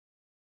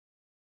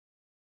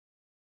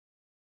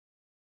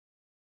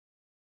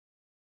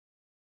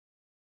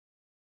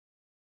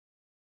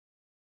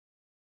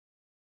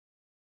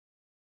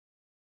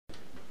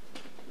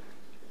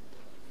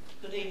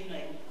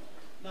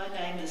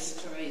name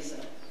is Teresa.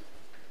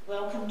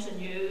 Welcome to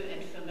new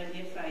and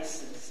familiar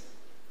faces.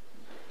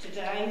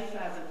 Today,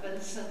 Father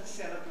Vincent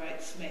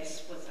celebrates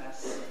Mass with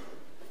us.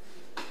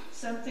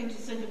 Something to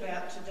think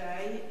about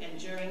today and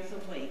during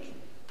the week.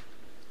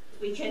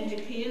 We can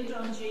depend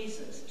on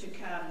Jesus to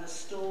calm the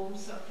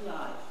storms of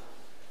life.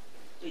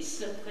 We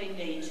simply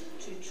need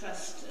to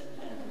trust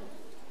in him.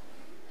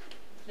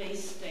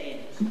 Please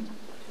stand.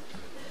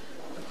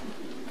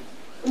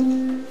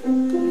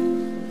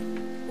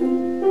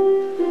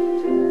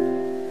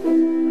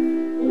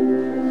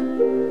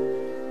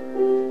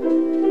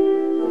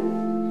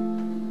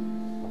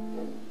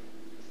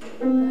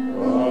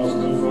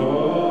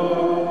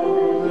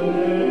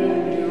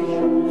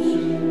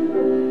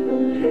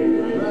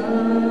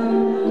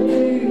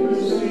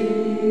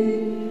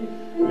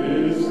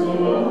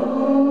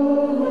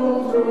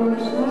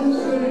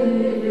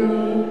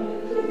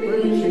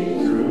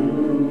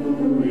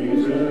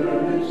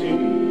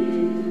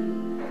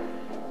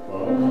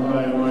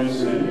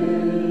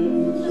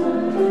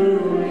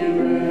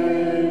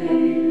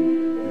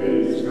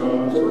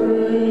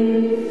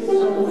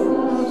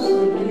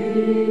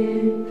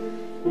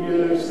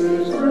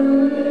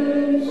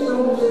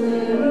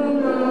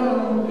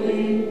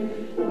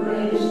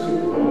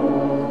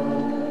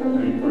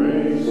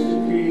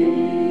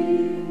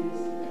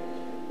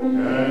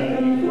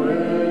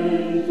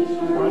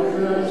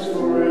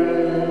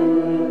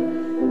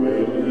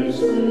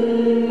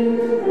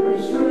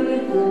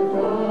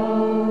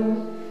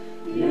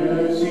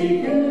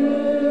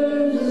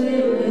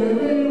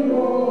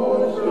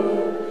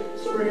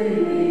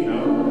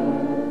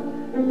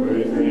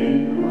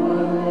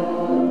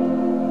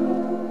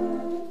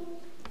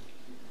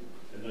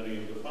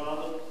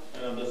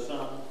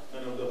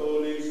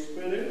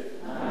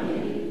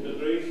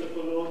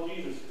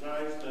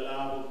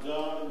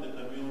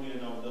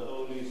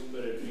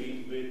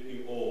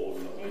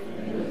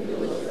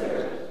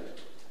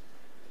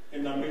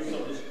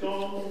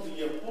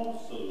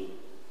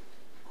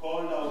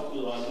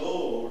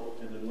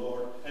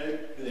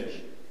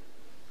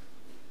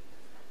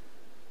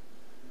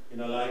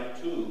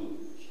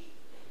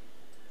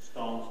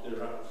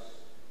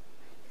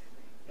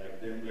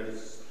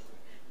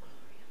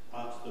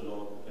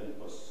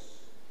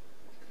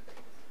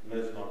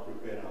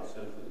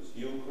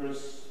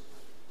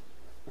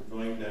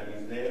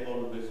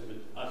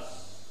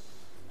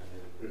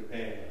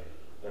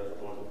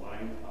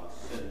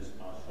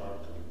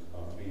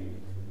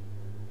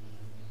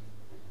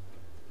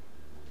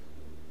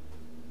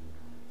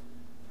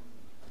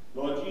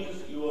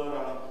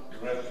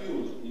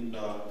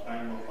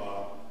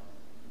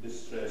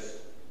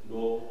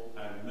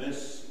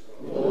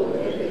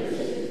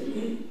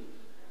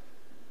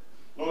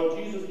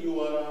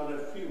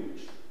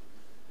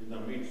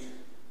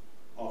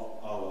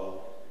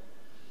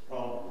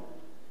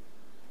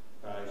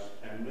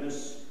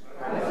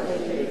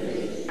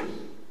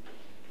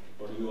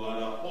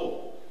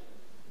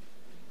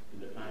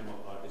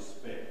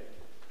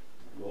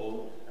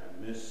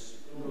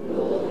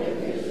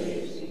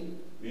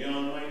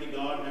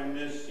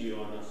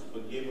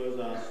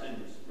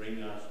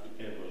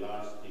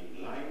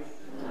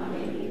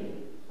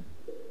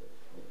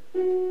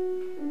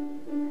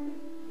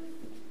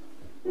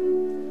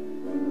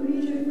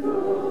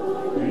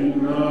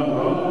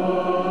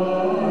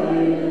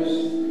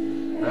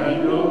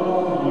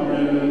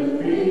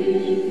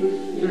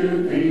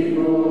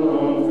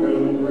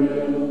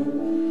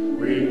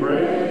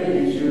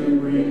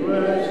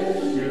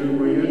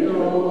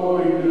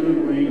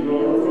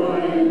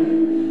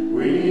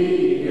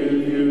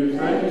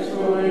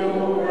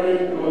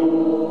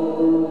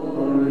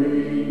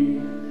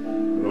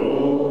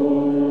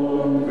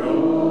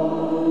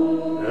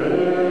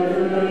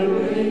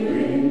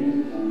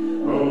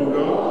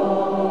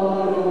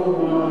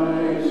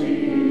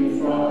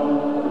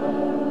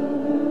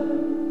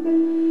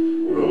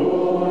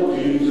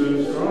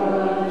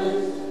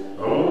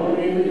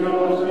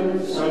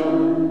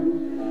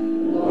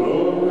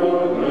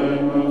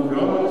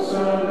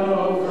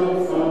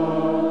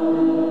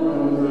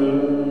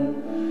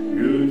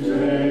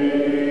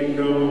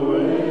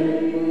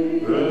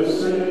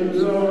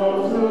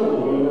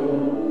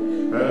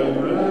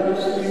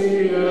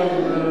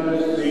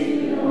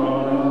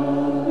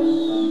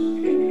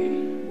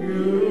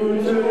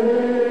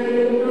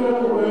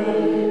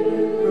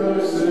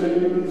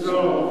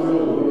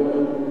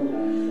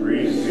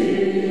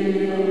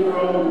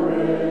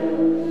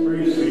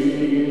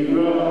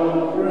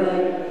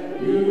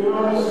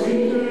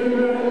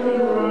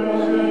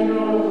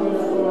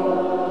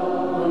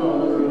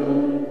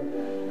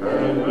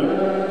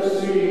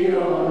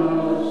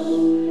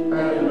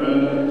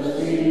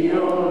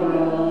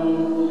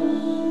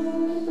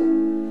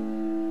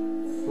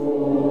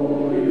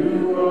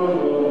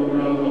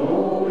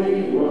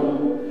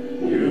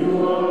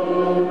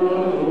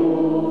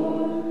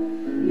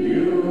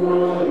 You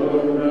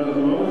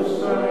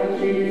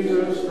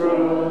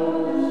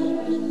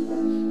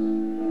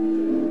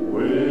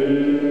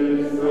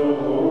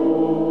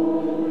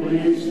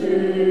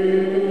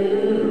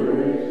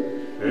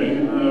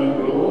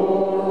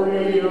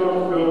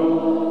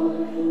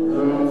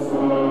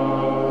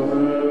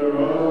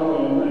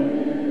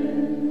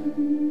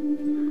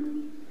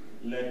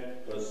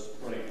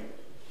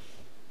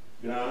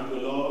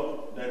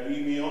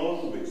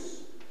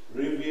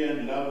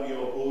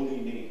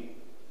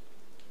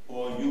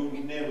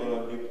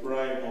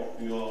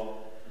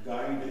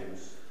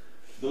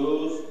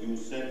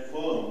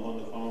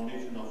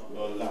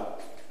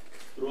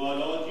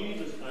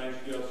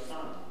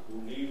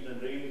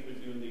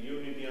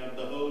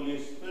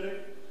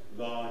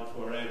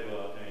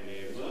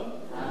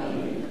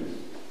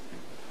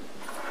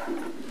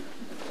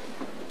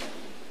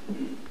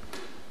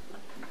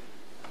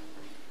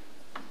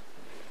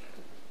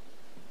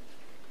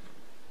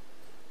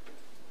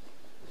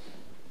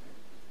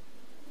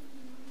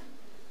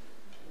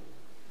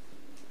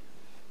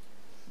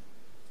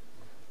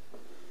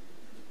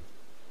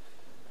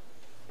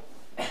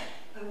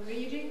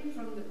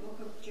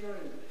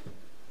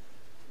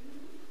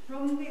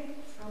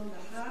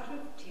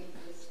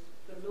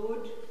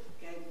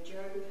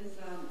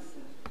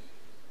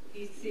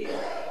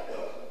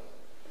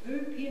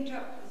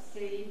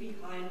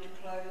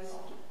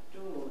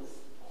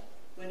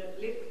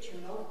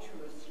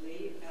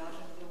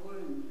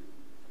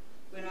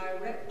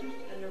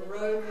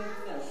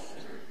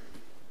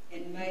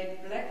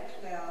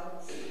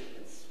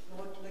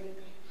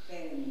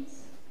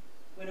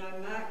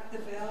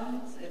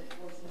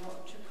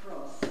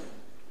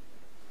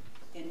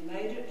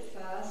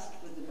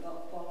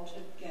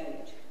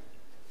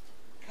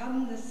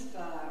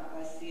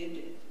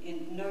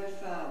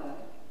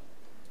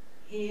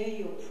Here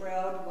your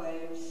proud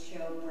waves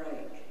shall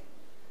break.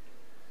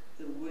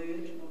 The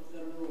word of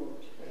the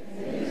Lord.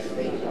 Thanks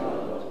be to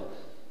God.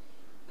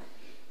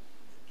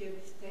 Give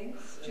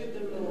thanks to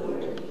the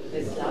Lord.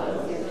 His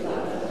love is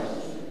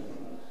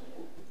everlasting.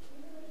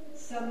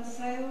 Some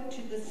sailed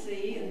to the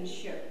sea in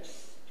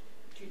ships,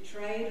 to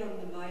trade on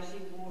the mighty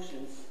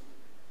waters.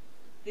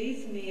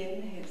 These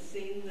men have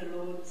seen the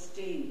Lord's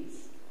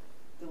deeds,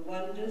 the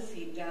wonders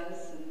he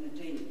does in the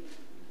deep.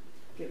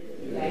 Give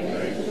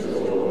thanks to the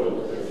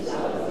Lord, his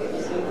love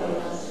is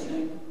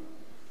everlasting.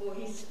 For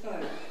he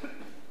spoke,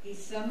 he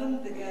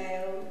summoned the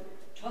gale,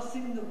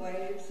 tossing the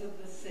waves of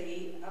the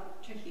sea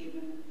up to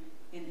heaven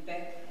and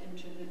back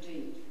into the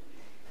deep.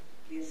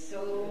 Their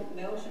soul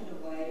melted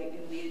away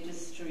in their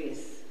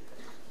distress.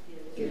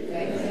 Give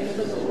thanks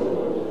to the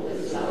Lord,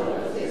 his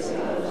love is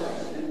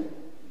everlasting.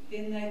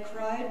 Then they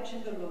cried to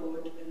the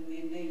Lord in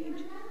their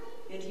need,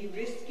 and he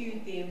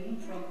rescued them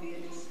from their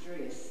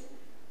distress.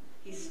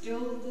 He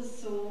stilled the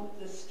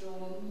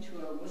storm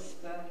to a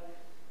whisper.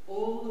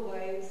 All the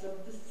waves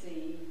of the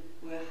sea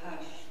were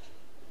hushed.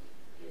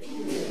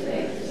 Give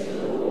thanks to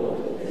the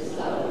Lord, his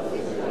love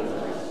is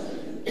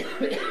everlasting.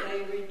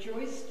 They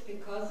rejoiced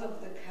because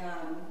of the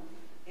calm,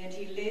 and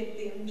he led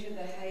them to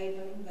the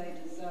haven they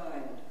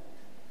desired.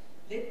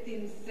 Let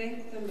them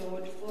thank the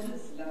Lord for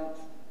his love,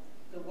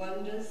 the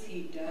wonders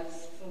he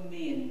does for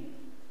men.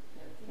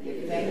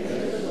 Give thanks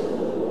to the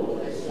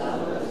Lord, his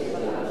love is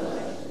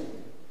everlasting.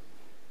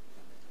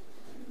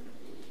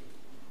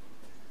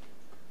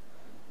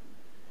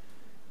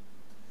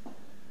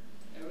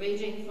 A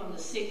reading from the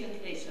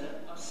second letter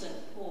of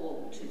St.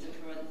 Paul to the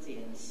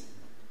Corinthians.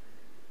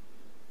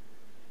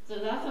 The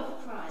love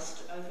of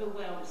Christ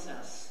overwhelms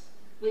us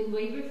when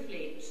we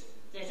reflect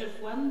that if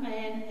one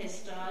man has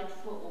died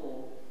for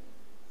all,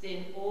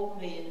 then all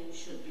men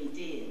should be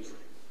dead.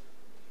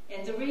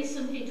 And the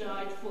reason he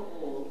died for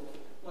all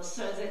was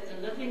so that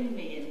the living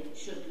men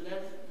should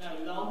live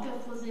no longer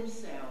for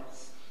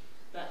themselves,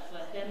 but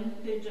for him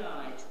who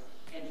died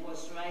and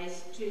was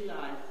raised to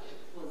life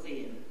for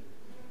them.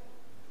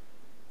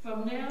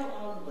 From now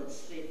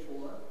onwards,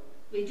 therefore,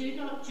 we do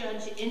not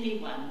judge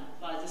anyone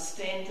by the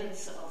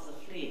standards of the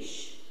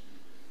flesh.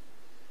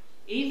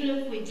 Even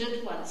if we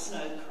did once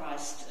know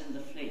Christ in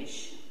the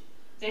flesh,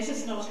 that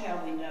is not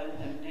how we know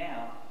him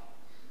now.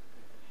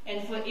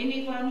 And for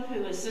anyone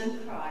who is in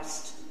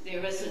Christ,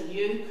 there is a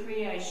new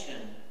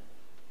creation.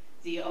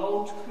 The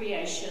old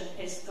creation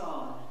has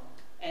gone,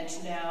 and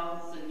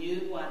now the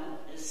new one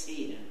is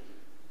here.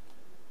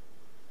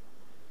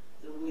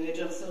 The word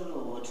of the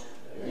Lord.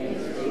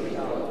 Thanks be to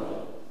God.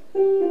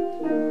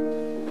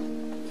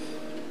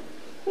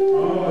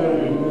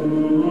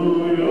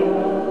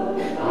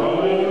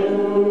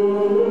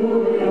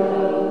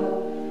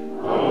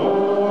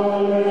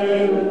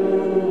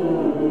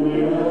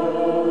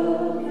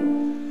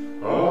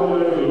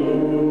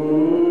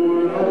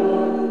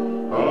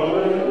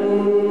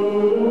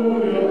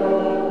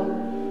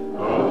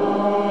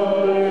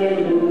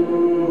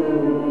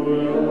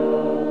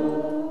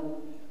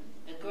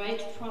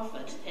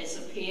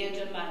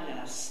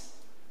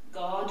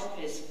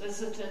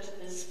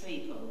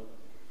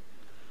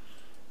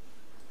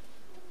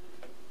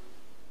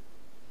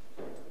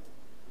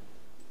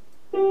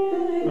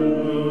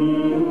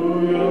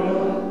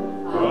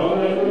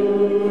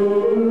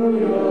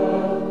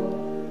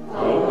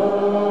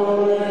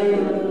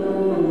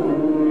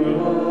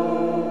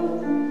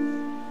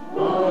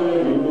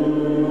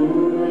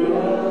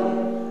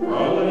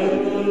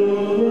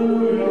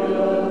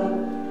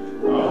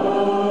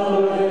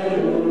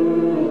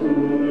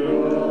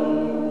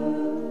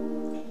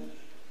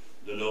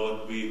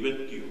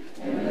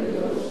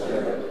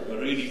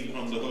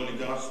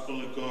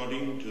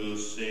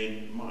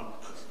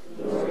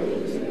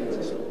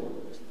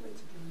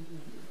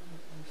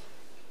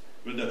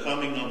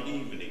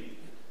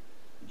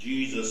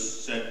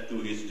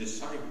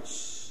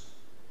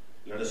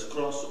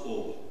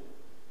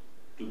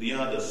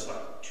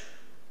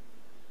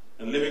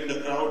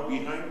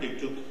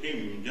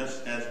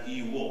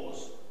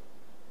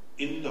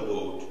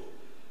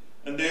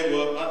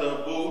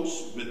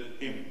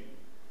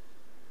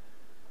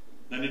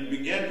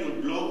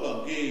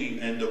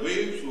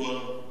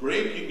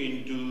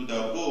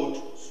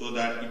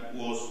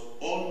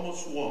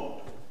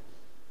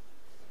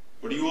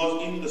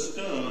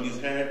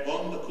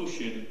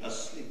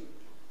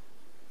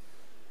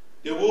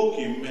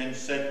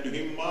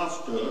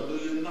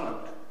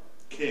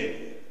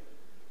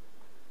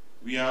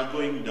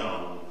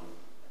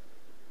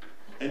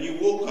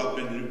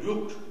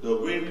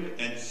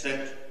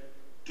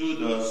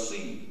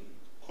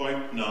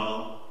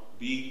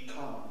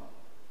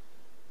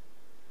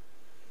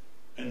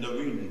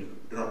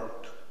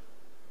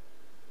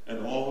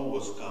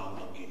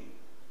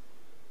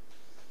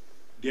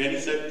 Then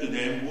he said to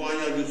them, "Why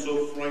are you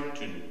so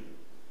frightened?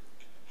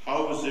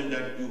 How is it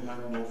that you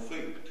have no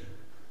faith?"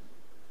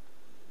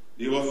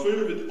 They were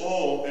filled with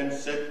awe and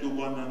said to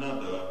one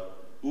another,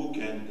 "Who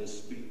can this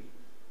be?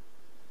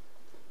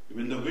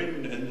 Even the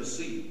wind and the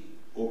sea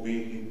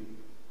obey him."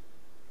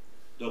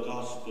 The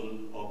Gospel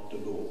of the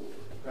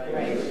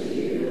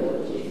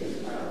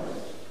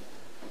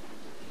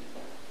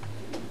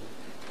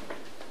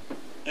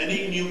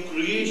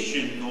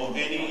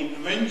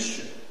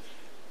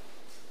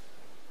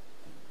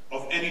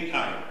any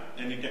time,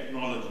 any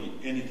technology,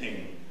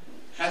 anything,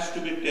 has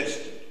to be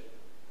tested.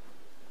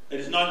 It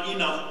is not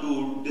enough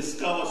to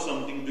discover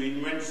something, to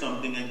invent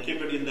something and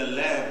keep it in the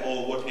lab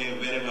or whatever,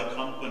 wherever,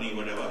 company,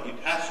 whatever. It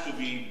has to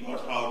be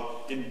brought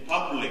out in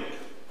public,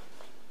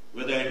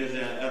 whether it is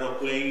an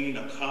aeroplane,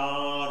 a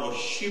car, or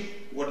ship,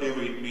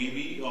 whatever it may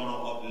be, or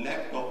a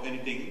laptop,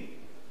 anything.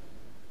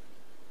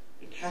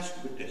 It has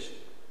to be tested.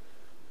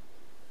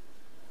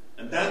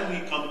 And then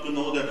we come to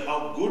know that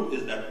how good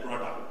is that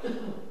product.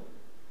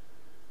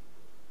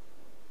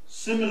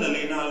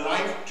 Similarly, in our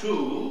life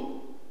too,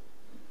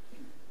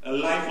 a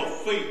life of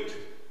faith,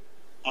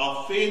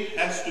 our faith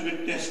has to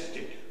be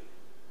tested.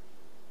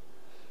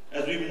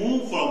 As we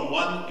move from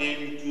one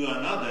end to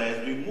another,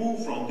 as we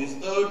move from this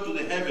earth to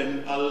the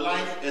heaven, our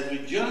life, as we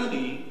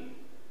journey,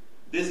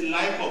 this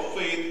life of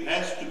faith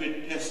has to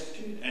be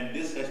tested. And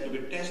this has to be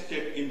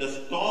tested in the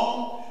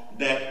storm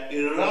that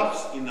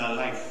erupts in our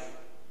life.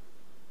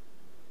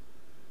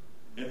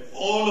 And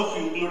all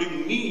of you,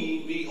 including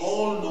me, we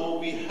all know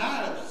we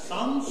have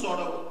some sort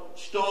of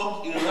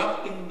storms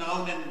erupting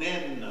now and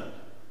then.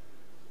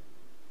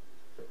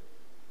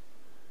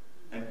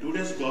 And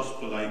today's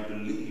gospel, I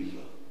believe,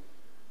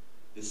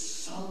 is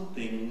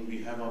something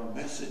we have a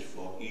message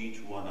for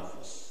each one of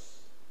us.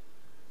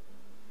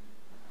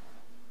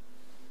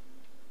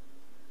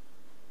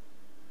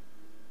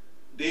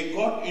 They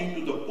got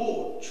into the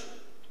boat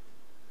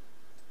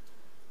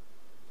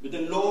with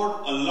the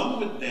Lord along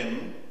with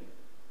them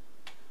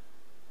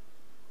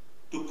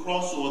to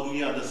cross over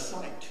the other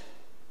side.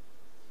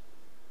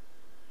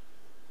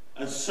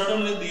 And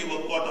suddenly they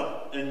were caught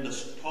up in the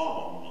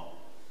storm.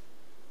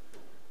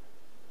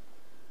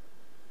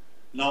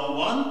 Now,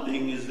 one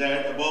thing is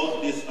that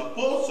about this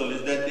apostle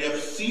is that they have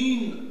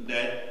seen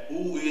that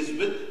who is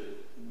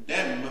with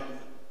them,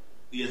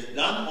 he has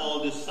done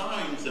all the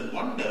signs and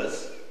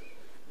wonders,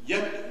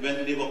 yet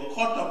when they were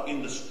caught up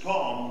in the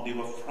storm, they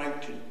were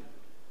frightened.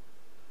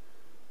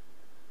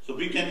 So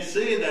we can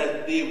say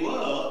that they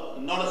were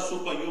not a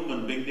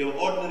superhuman being, they were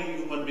ordinary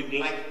human beings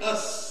like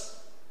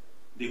us.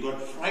 They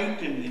got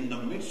frightened in the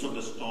midst of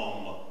the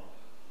storm.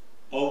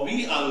 Or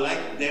we are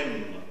like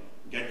them,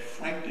 get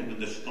frightened when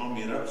the storm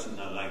erupts in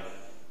our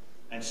life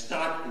and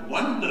start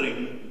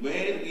wondering, where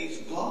is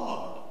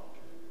God?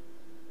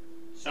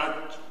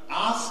 Start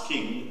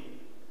asking,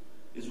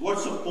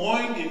 what's the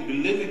point in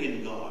believing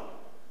in God?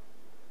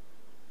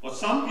 Or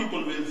some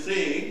people will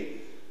say,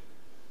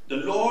 the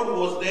Lord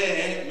was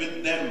there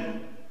with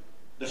them.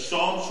 The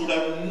storm should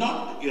have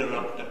not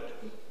erupted.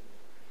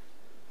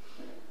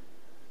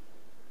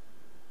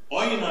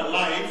 Or in our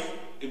life,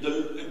 if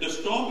the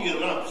storm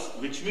erupts,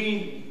 which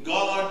means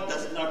God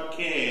does not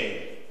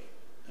care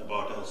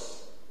about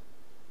us.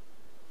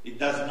 It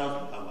does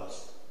not love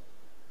us.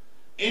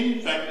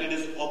 In fact, it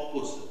is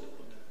opposite.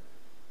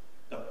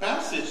 The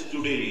passage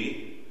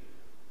today,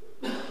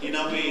 in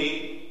a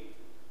way,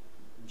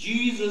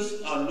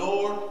 Jesus, our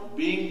Lord,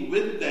 being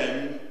with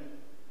them,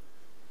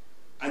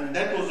 and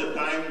that was the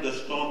time the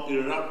storm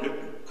erupted,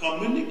 to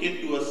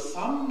communicate to us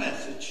some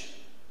message.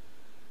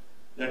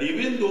 That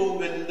even though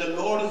when the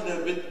Lord is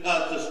there with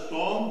us, the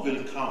storm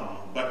will come.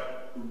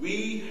 But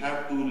we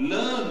have to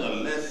learn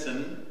a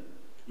lesson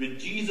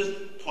which Jesus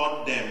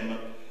taught them.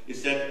 He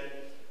said,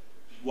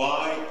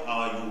 why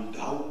are you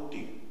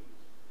doubting?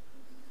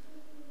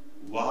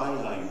 Why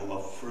are you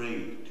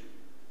afraid?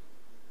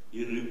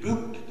 He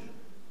rebuked them.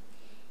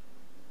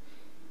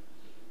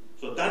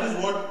 So that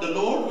is what the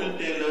Lord will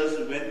tell us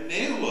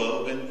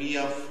whenever, when we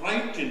are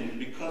frightened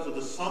because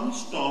of some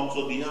storms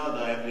or the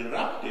other have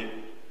erupted.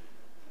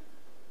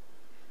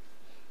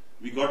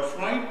 We got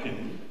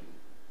frightened,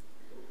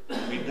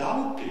 we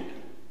doubted.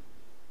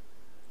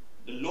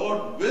 The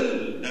Lord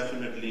will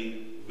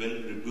definitely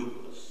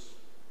rebuke us.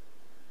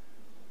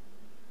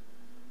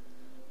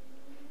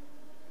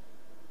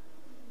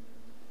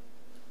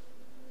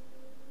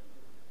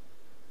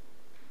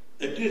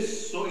 It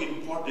is so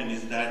important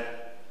is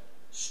that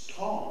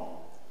storm,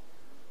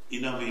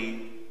 in a way,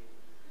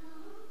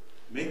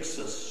 makes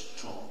us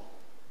strong.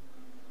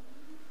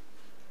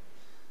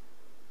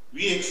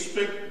 We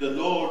expect the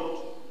Lord.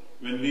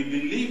 When we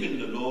believe in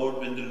the Lord,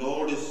 when the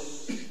Lord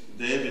is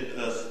there with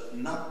us,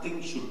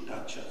 nothing should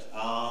touch us.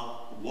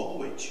 Our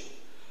voyage,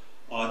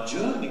 our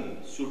journey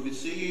should be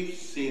safe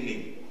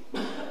sailing.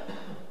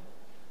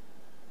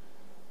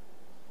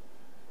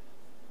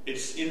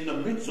 It's in the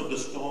midst of the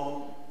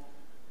storm,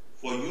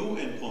 for you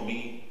and for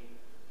me,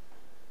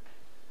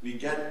 we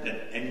get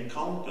that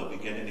encounter, we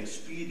get an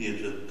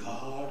experience that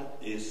God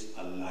is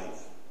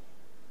alive.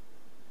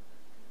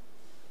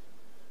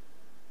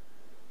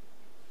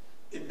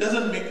 It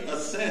doesn't make a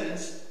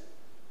sense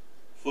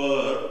for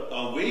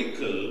a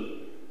vehicle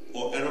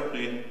or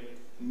aeroplane,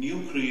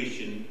 new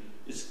creation,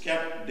 is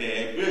kept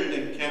there, built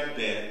and kept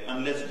there,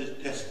 unless it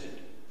is tested.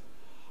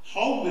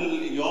 How will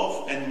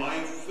your and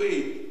my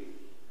faith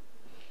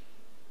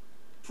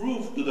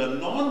prove to the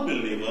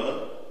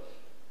non-believer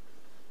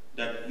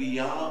that we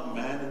are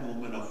man and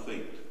woman of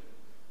faith?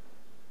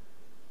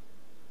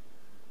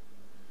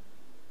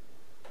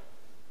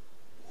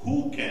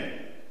 Who can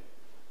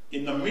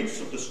in the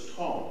midst of the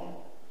storm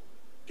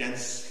can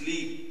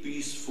sleep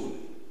peacefully.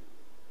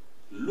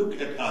 Look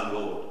at our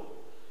Lord.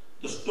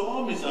 The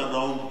storm is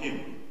around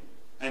him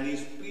and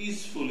he's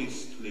peacefully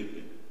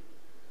sleeping.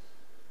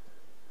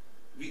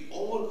 We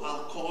all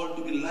are called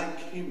to be like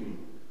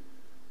him.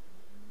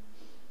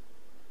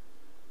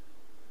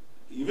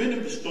 Even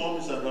if the storm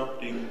is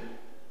erupting,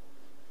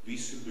 we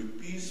should be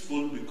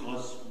peaceful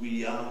because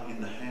we are in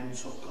the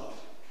hands of God.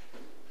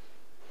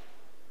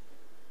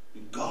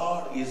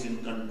 God is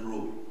in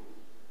control.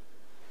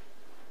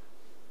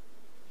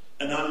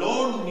 And our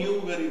Lord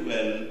knew very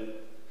well,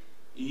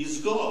 He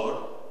is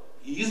God,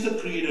 He is the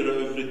creator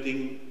of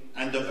everything,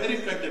 and the very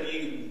fact that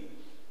He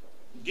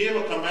gave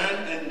a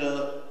command and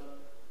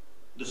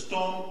the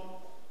storm,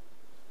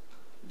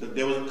 that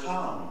there was a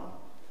calm,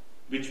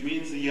 which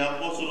means the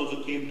apostle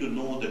also came to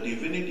know the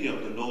divinity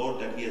of the Lord,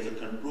 that He has a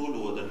control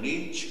over the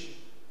nature.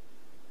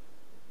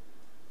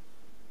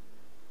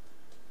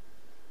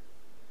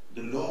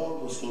 The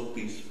Lord was so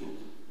peaceful,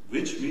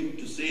 which means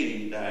to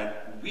say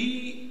that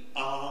we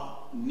are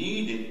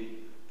needed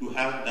to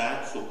have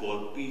that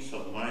so-called peace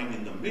of mind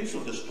in the midst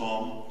of the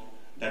storm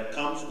that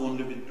comes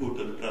only with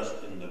total trust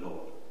in the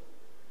Lord.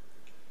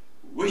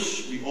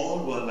 Wish we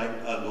all were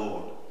like our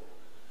Lord.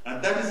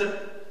 And that is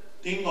a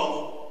thing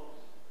of,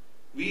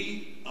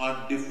 we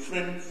are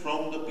different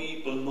from the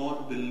people,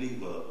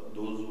 non-believer,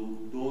 those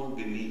who don't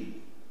believe.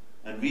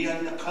 And we are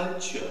in a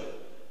culture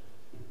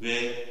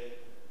where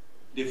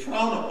they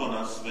frown upon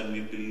us when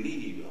we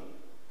believe.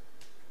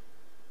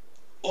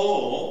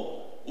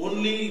 Or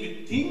only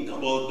we think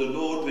about the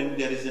Lord when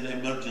there is an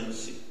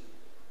emergency.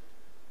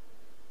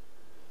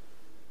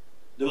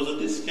 There was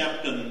this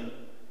captain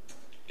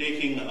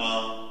taking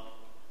a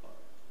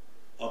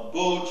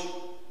boat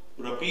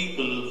for a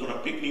people for a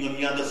picnic on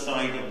the other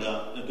side of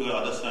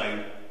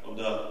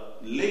the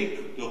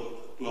lake, to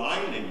an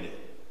island.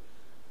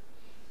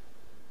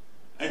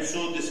 And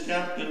so this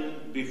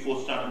captain,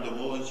 before starting the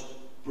voyage,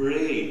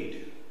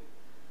 prayed.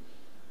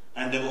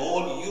 And they were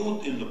all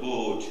youth in the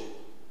boat.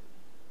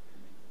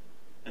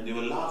 And they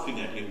were laughing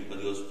at him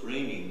because he was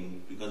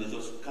praying, because it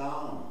was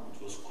calm,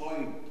 it was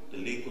quiet, the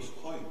lake was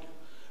quiet.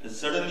 And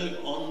suddenly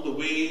on the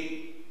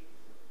way,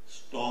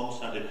 storm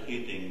started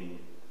hitting,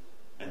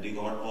 and they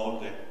got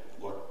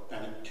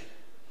panicked,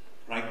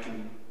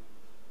 frightened.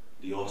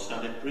 They all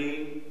started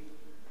praying,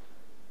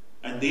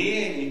 and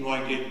they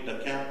invited the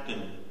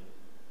captain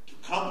to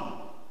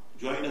come,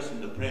 join us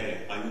in the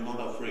prayer. Are you not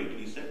afraid?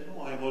 He said,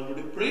 no, I've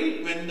already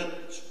prayed when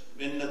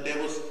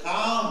there was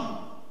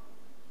calm.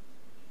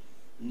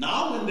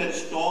 Now when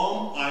there's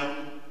storm,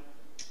 I'm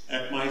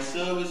at my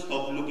service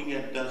of looking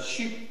at the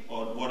ship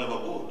or whatever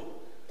boat.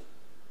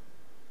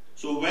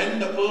 So when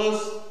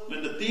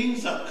the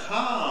things are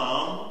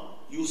calm,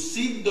 you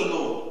seek the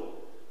Lord.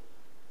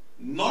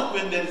 Not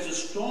when there is a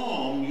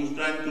storm, you're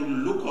trying to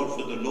look out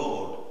for the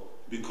Lord.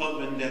 Because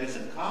when there is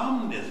a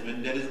calmness,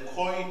 when there is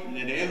quiet,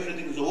 and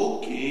everything is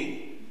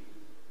okay,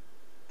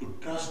 to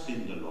trust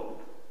in the Lord,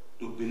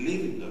 to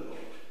believe in the Lord.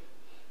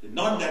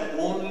 Not that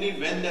only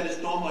when there is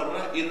storm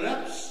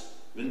erupts,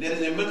 when there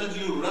is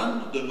emergency, you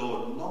run to the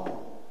Lord.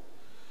 No.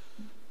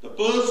 The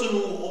person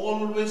who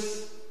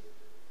always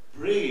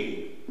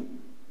prays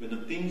when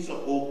the things are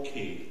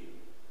okay,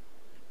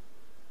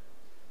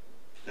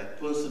 that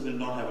person will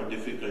not have a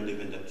difficulty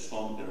when that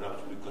storm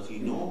erupts, because he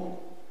knows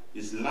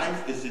his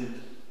life is in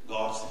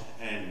God's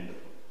hand,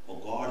 or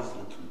God is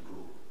in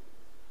control.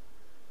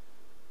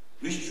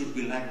 We should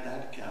be like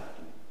that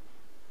captain.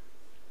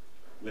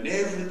 When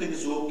everything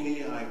is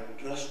okay, I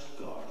trust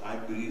God, I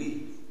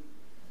believe.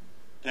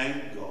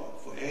 Thank God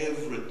for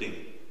everything.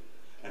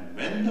 And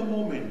when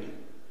the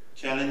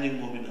challenging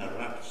moment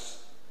erupts,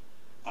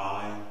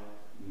 I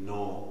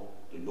know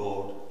the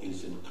Lord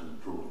is in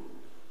control.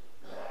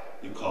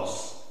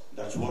 Because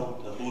that's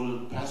what the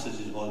whole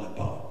passage is all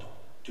about,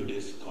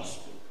 today's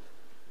gospel.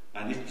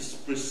 And it is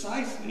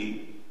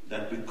precisely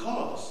that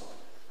because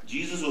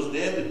Jesus was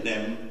there with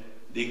them,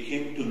 they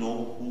came to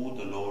know who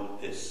the Lord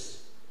is.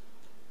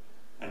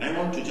 And I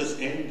want to just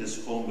end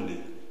this homily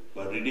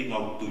by reading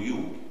out to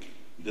you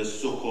the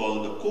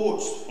so-called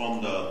quotes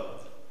from the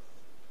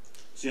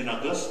St.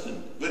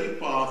 Augustine. Very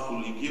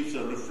powerful. He gives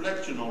a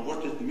reflection on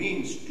what it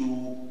means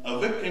to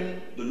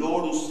awaken the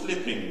Lord who's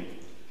sleeping.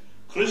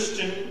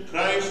 Christian,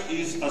 Christ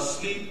is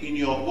asleep in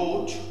your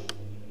boat.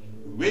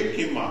 Wake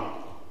him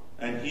up,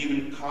 and he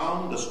will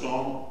calm the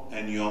storm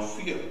and your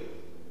fear.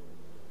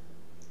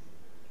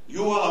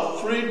 You are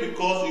afraid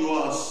because you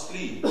are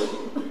asleep.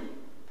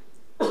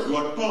 You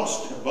are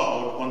tossed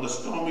about on the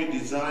stormy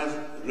desires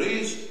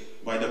raised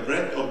by the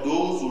breath of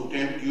those who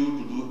tempt you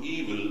to do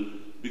evil,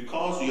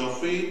 because your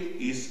faith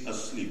is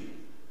asleep.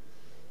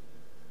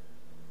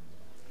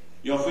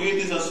 Your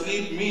faith is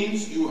asleep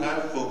means you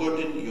have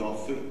forgotten your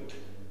faith.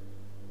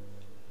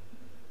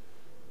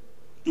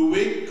 To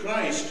wake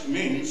Christ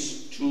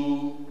means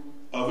to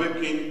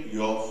awaken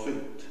your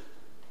faith,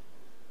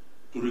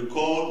 to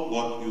recall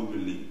what you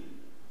believe.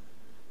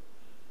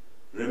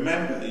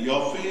 Remember,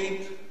 your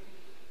faith,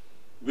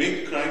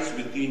 wake Christ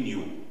within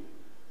you.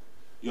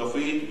 Your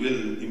faith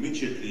will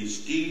immediately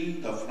steal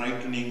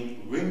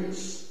frightening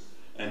winds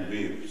and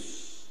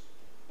waves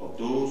of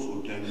those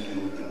who tempt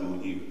you to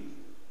do evil.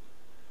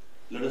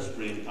 Let us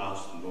pray and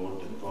ask the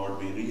Lord that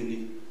God may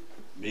really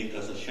make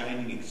us a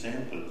shining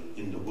example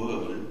in the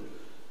world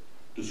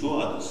to show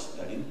others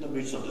that in the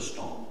midst of the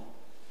storm,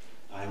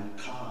 I am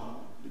calm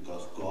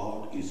because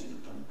God is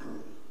in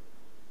control.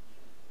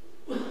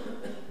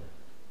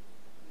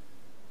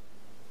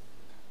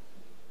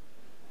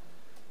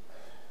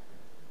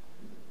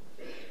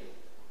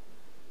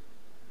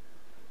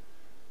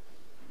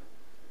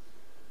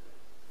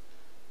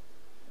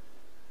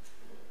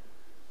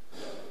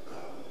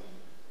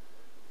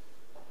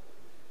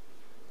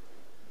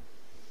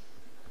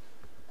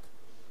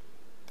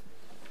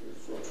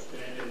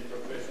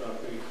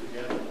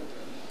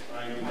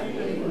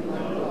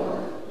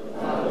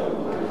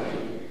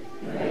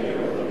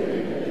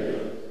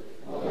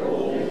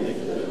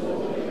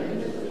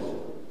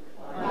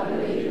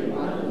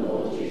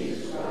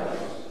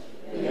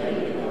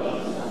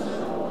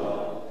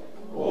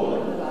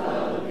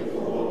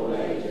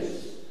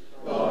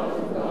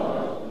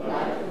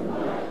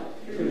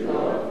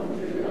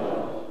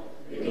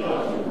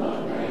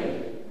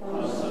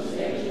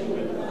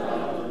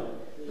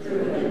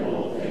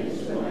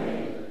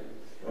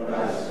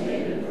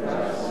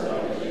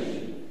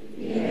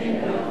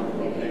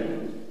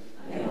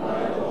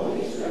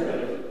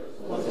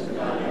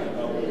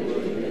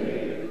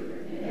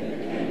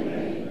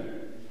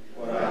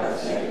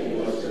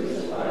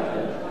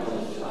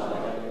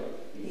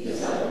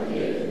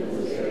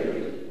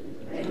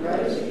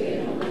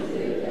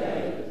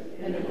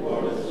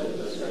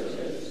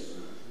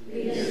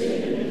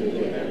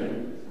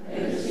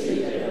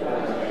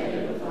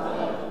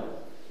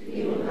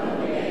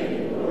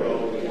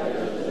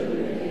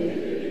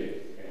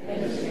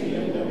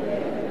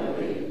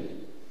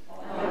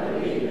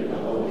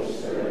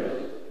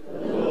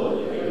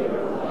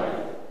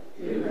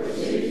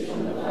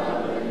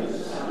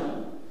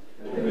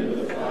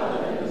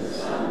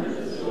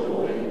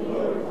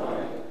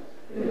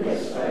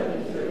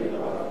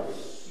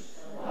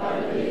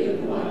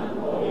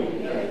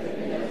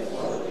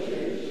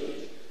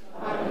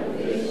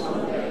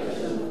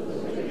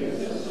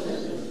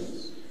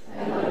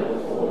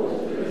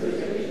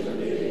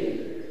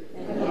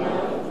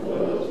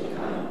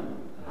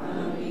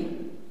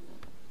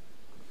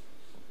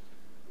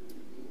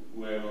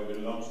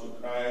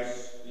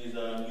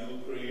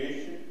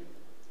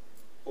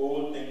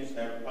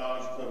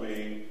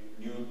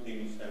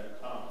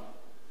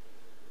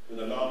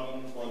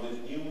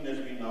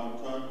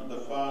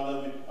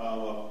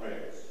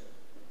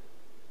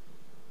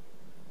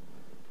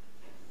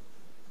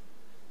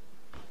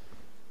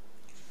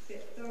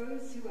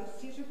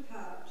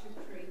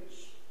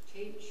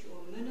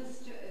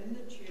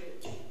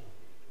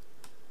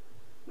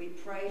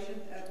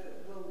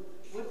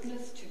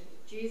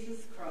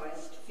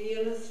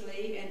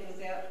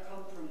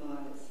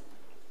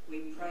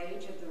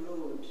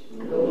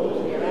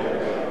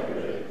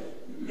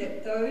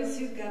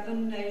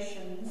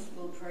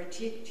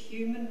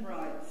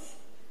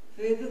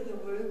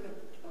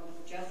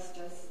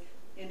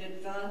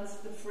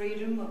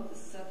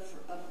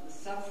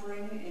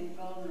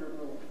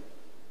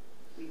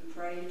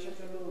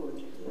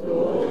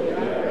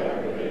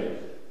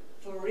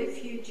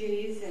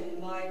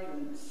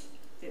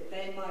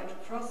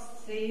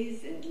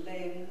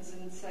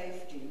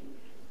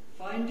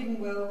 Finding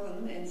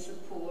welcome and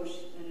support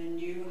in a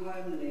new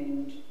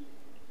homeland,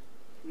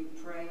 we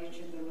pray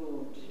to the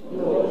Lord.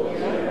 Lord,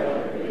 hear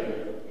our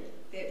prayer.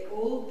 That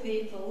all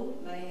people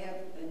may have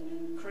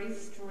an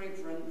increased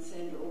reverence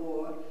and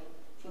awe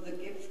for the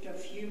gift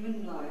of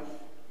human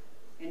life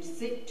and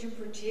seek to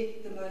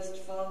protect the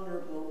most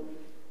vulnerable,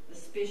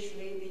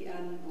 especially the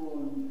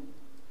unborn.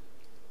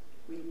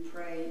 We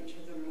pray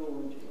to the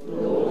Lord.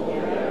 Lord,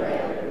 hear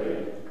our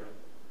prayer.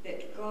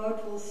 That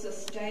God will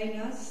sustain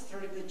us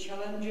through the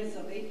challenges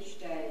of each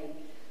day,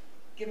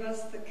 give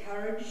us the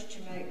courage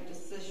to make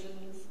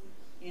decisions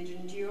and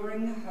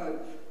enduring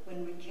hope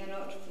when we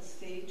cannot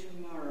foresee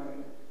tomorrow.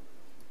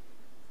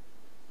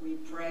 We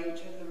pray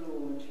to the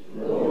Lord.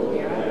 Lord,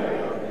 hear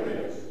our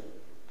prayers.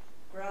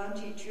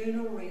 Grant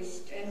eternal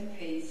rest and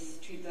peace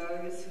to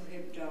those who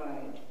have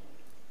died.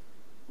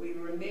 We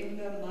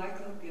remember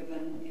Michael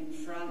Gibbon and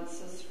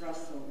Francis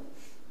Russell.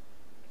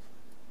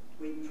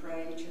 We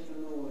pray to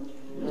the Lord.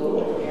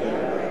 Lord, hear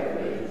our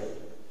prayers.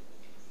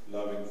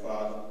 Loving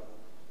Father,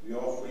 we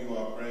offer you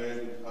our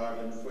prayers with heart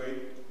and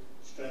faith.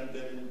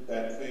 Strengthen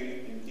that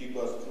faith and keep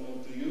us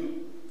true to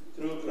you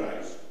through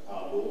Christ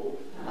our Lord.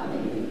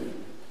 Amen.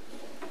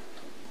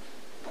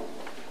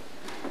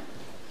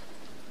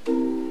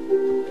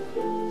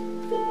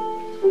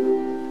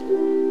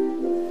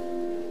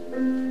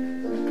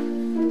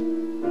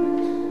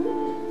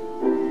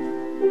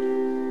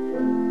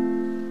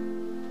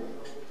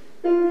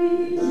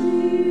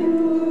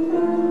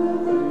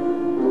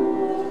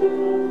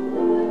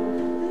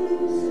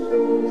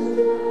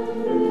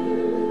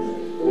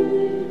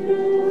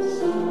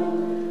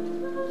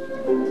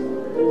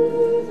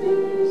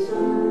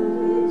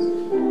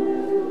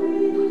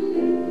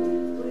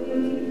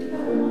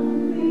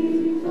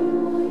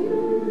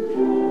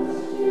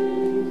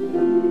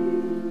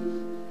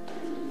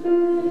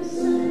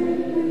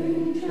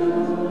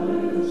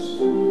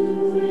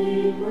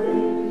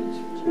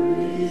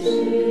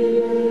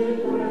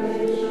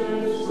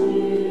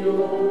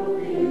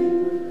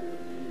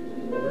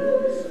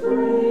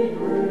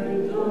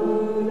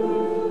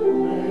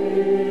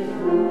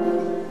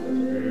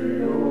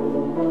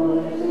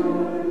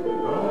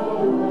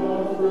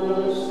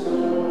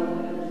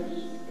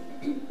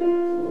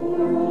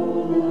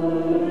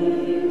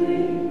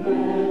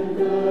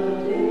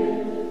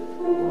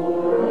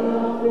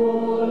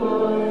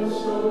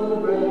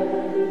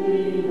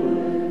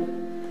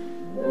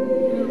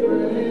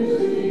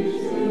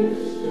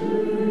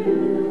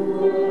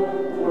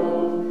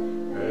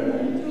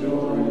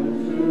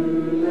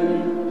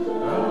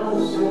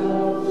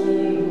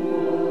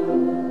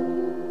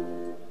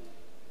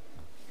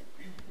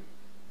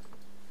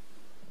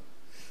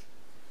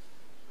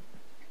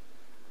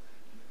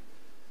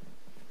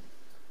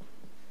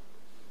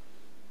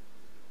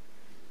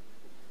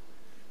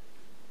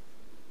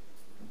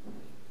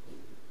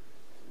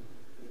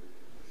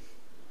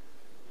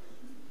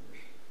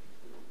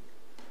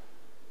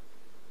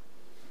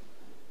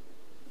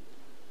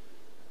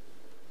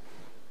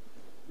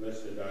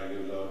 Blessed are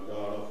you, Lord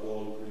God of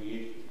all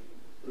creation.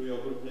 Through your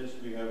goodness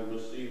we have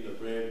received the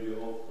bread we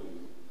offer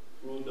you,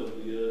 fruit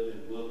of the earth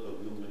and work of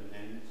human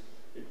hands.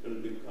 It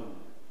will become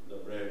the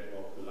bread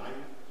of life.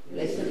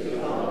 Blessed be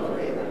God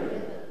forever and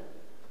ever.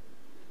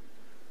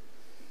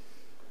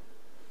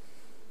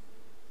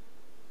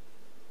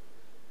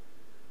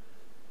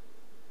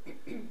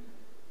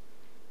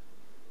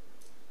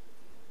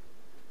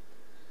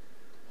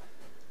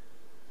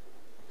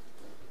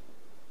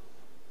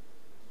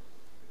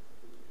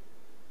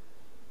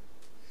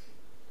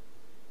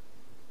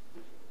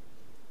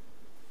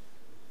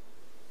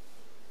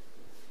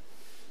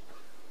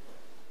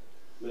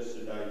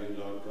 Blessed are you,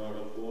 Lord God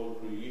of all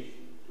creation.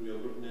 Through your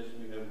goodness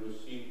we have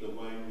received the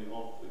wine we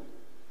offer you,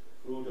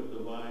 fruit of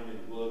the vine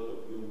and work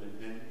of human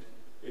hands.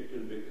 It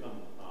will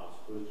become our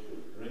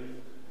spiritual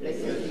drink.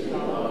 Blessed be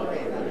God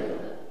forever and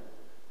ever.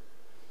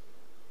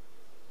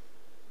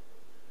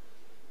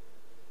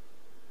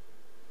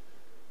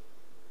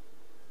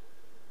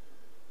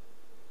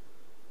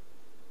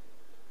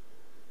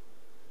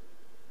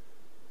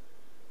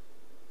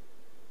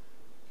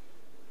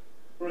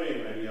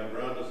 Pray, my dear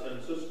brothers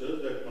and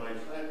sisters, that my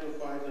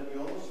sacrifice and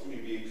yours may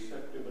be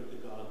acceptable to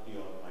God the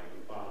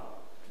Almighty Father.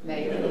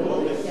 May the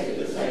Lord accept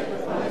the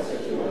sacrifice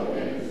at your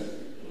hands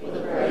for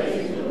the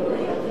praise and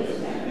glory of his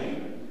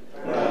name,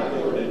 for our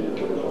good and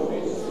good of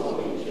his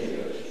holy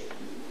church.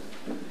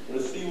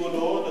 Receive, O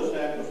Lord, the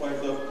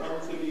sacrifice of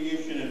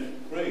conciliation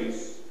and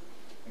praise,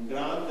 and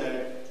grant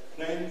that,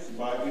 cleansed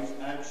by its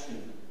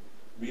action,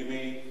 we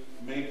may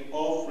make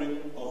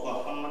offering of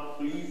a heart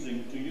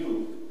pleasing to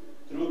you,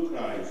 through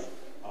Christ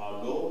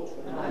our Lord.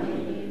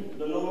 Amen.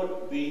 The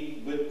Lord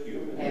be with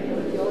you. And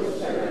with your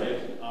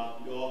spirit. Lift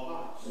up your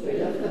hearts. We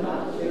lift them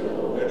up to the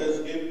Lord. Let us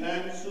give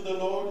thanks to the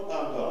Lord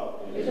our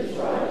God. It is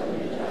right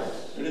and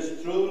just. It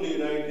is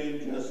truly right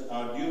and just,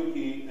 our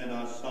duty and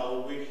our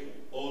salvation,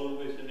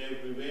 always and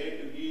every way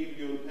to give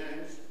you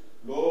thanks,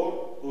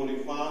 Lord, Holy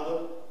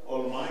Father,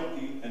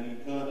 Almighty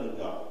and eternal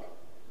God.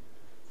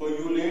 For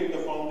you laid the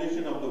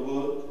foundation of the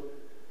world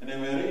and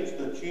have arranged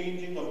the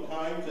changing of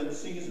times and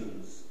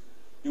seasons.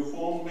 You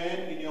formed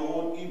man in your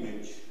own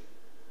image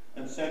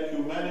and set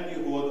humanity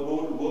over the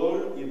whole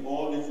world in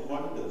all its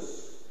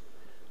wonders,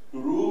 to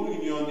rule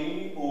in your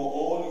name over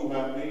all you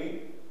have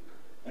made,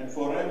 and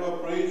forever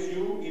praise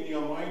you in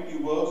your mighty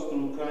works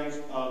through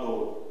Christ our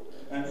Lord.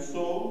 And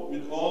so,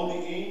 with all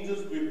the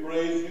angels we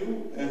praise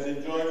you, as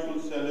in joyful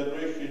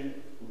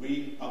celebration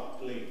we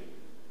acclaim.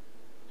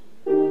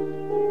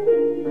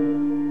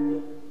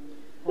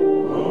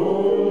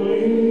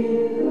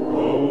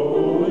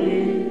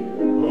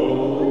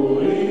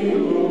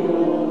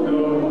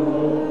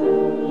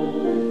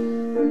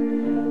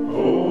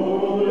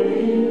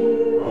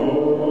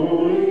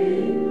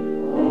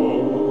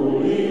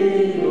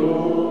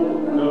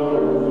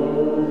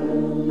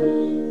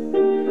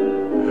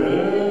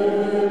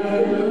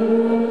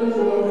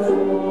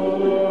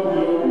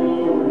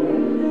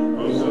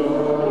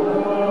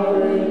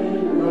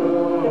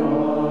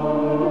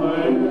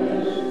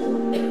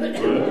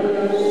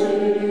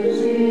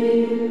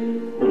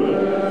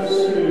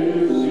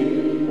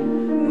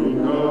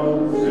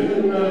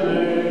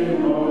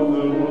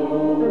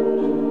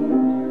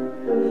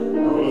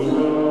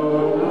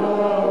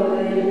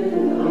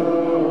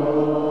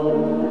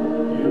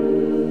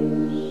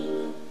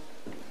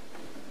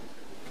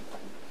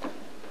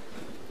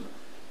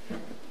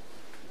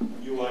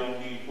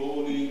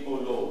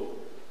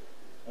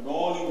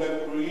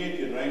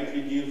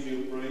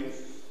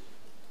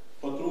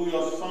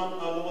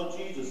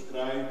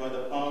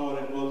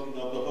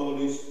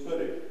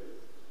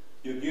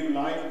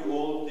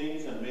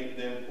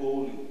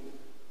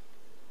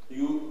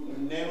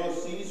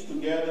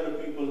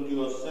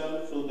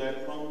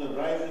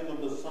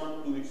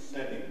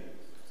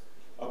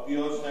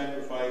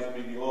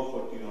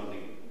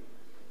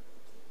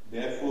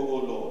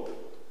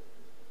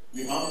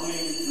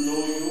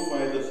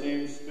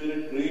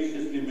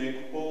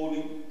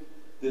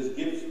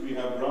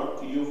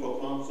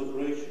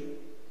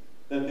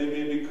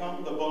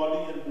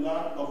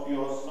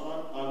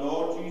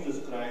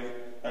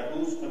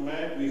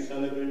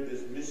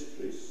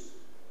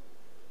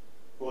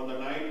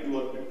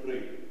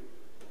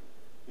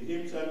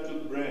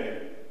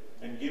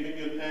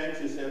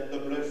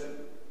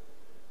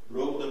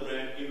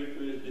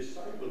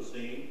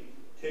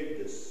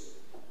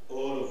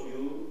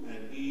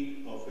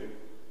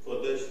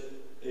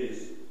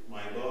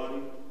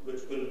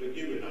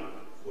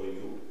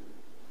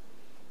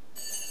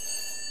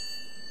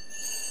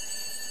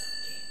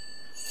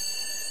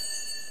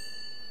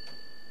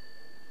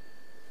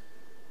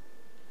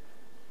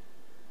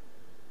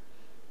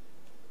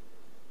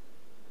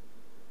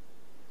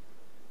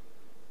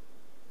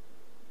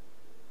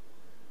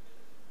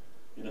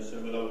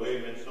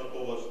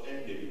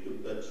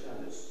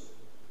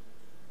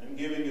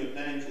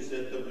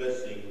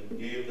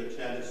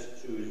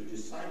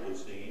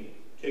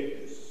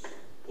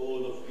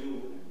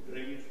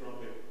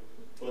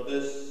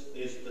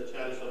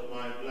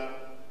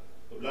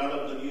 Blood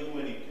of the new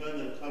and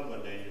eternal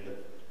covenant,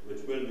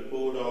 which will be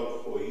poured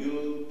out for you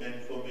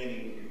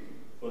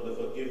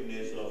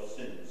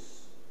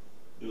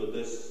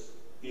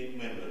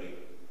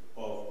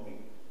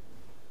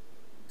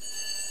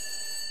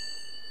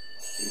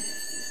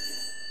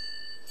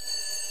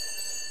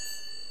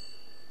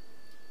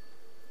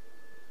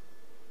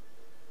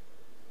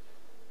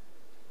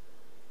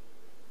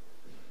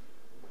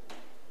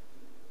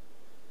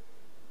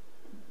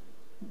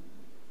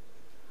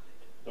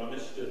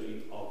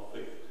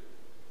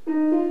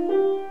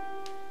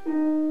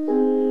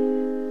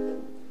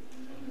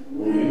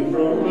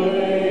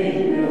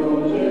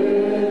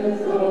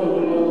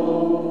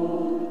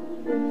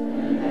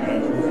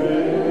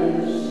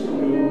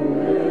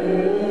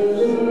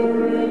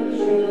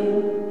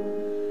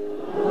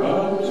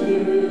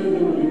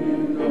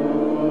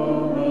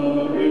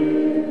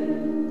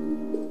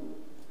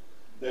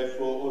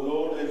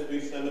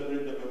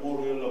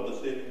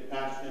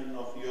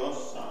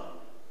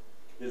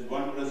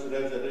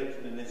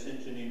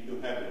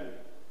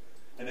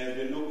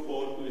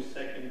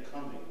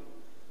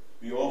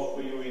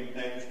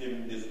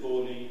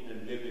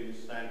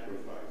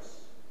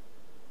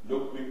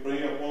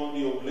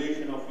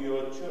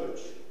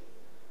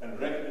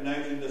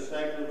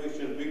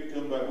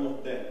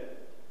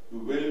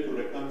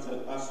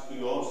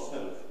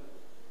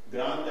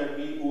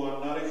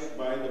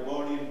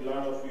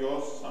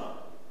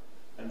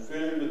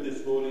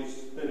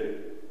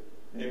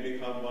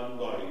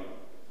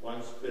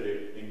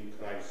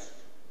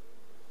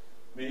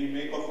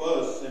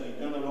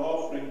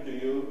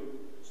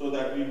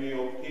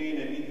obtain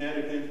an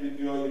inheritance with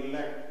your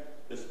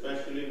elect,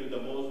 especially with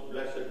the most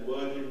blessed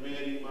Virgin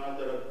Mary,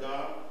 Mother of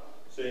God,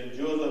 Saint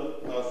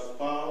Joseph, our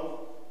spouse,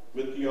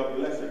 with your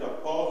blessed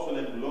apostle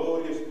and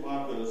glorious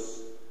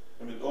martyrs,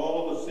 and with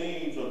all the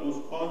saints on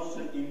whose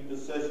constant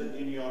intercession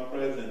in your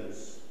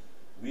presence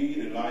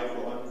we rely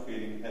for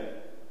unfailing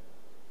help.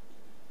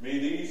 May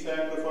these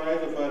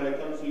sacrifices of our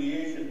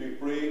reconciliation, we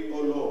pray,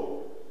 O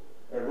Lord,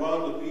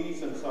 advance the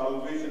peace and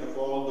salvation of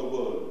all the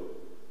world.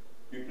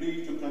 We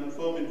please to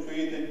confirm in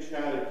faith and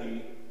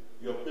charity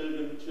your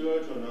pilgrim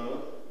church on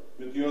earth,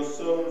 with your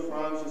servant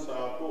Francis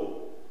our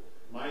Pope,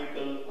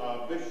 Michael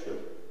our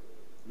Bishop,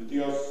 with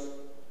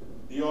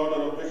the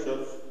order of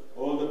bishops,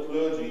 all the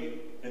clergy,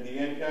 and the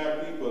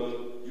entire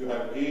people you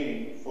have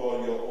gained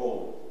for your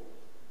own.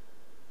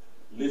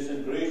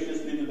 Listen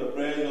graciously to the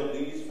prayers of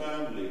these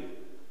families,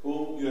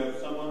 whom you have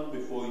summoned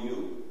before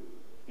you.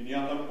 In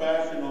your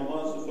compassion, O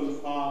merciful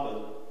Father,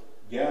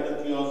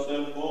 gather to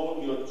yourself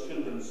all your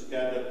children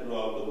scattered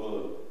throughout the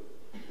world,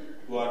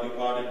 who are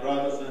departed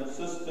brothers and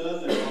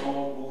sisters, and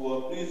all who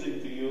were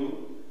pleasing to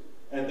you,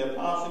 at their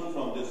passing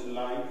from this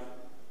life,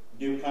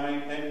 give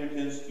kind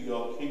admittance to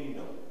your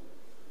kingdom.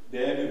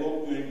 There we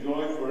hope to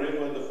enjoy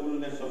forever the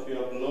fullness of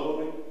your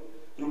glory,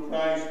 through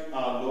Christ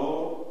our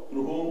Lord,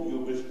 through whom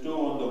you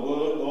bestow on the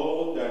world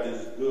all that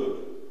is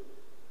good.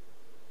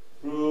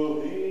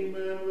 Through him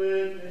and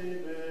with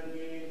him and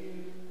in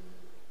him,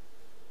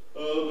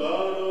 O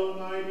God,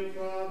 Almighty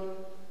Father,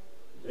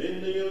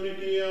 in the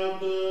unity of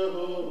the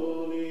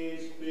Holy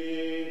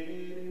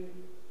Spirit,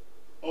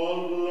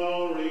 all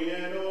glory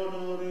and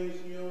honor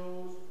is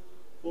yours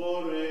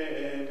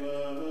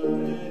forever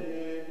and ever.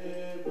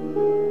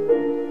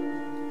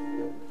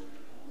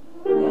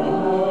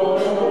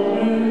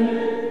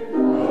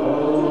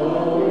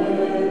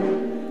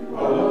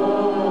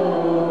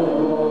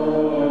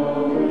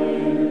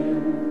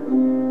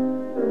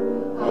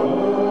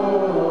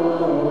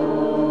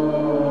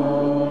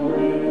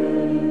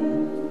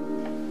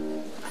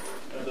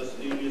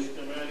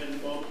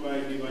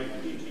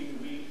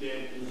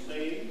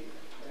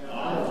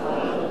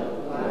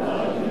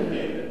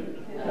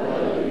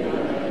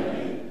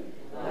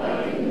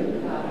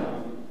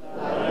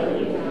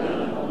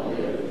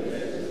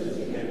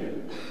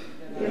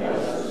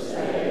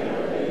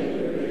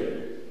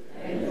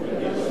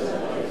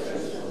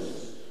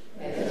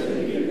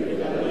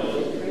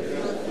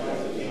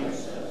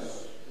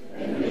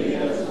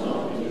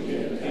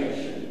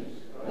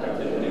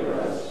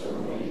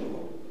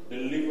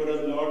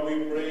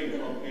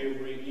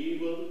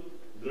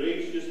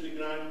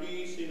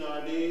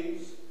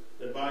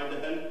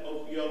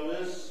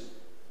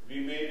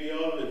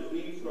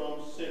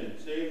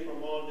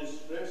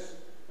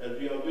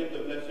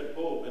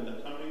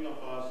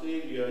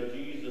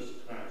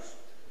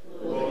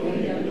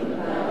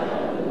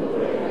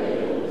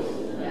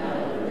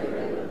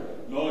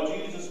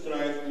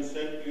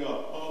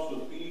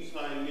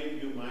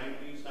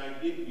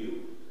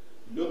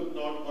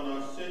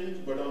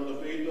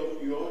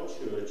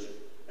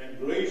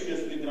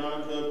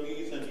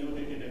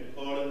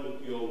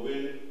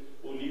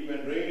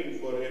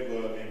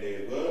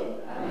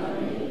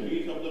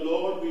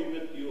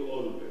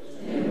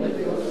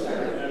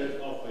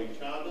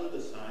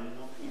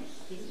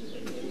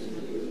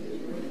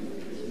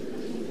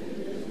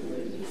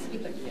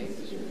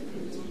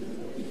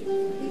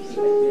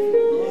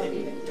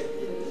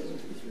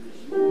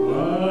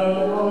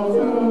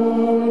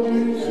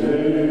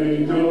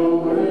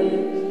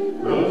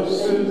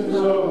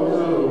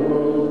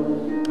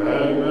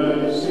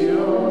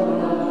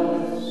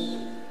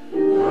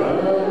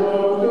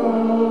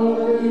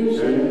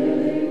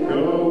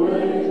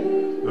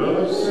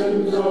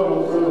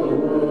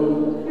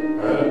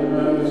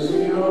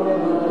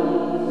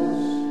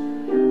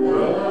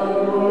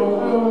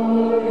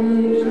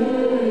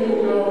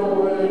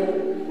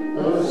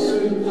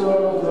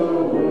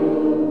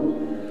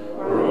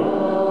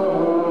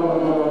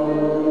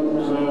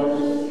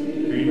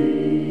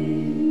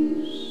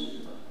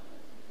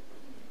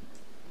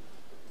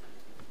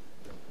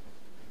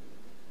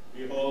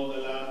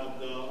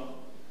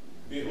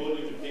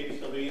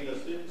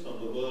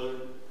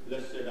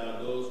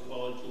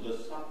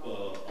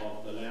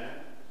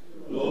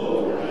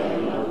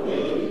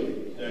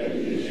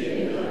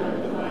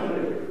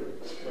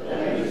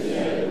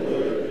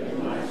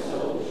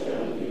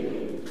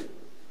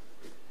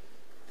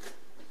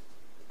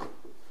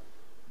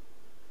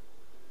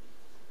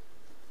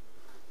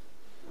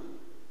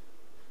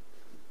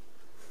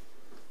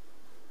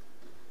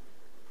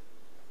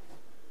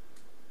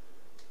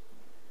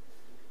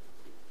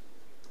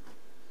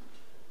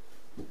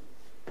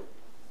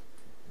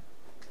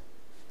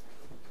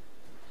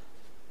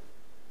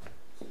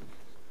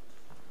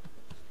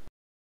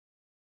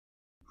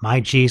 My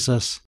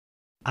Jesus,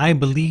 I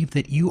believe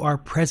that you are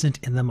present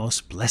in the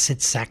most blessed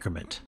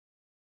sacrament.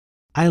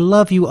 I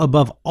love you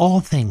above all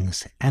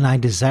things, and I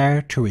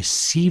desire to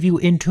receive you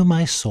into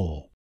my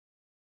soul.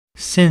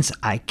 Since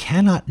I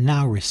cannot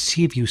now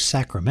receive you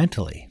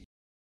sacramentally,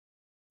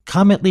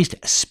 come at least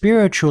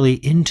spiritually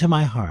into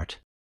my heart.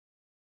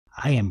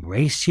 I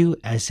embrace you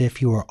as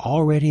if you were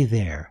already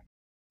there,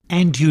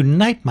 and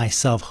unite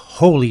myself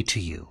wholly to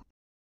you.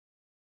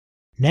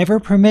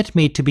 Never permit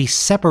me to be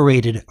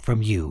separated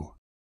from you.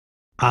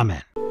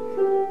 Amen.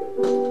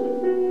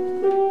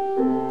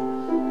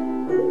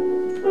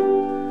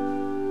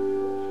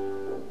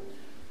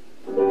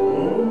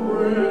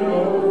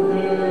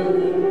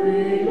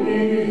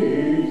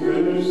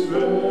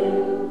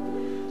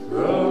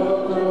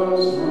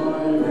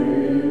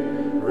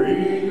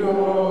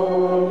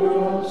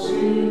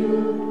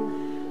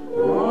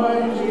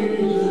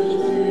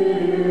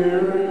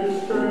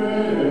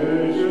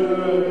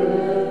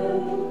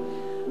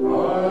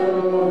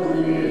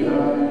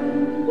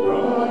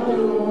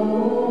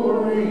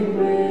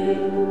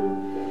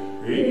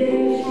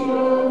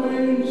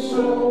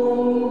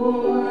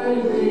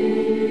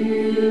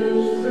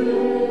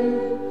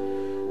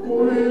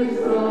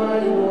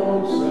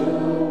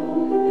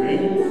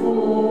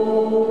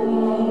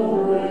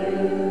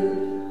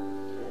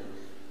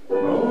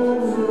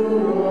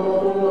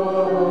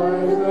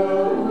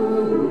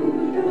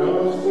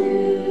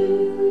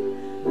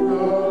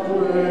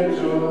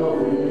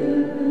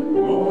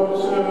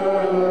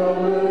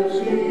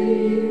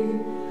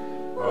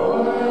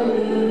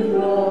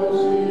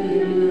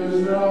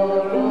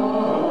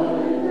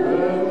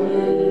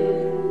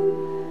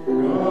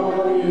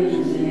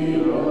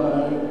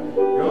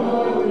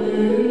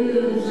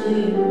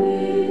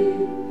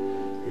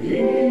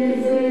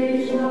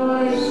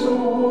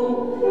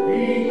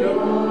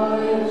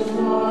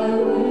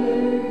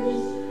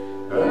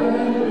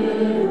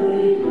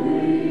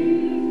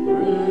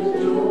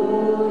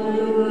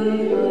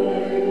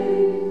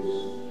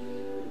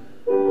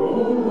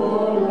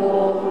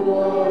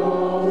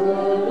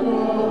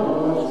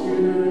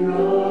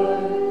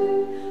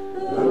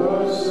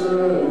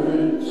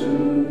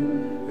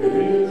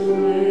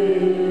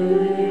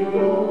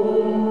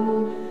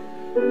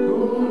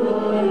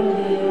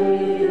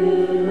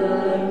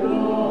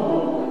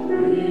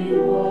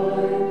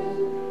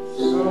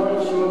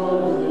 Such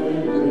love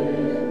and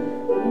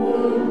death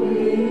would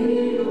be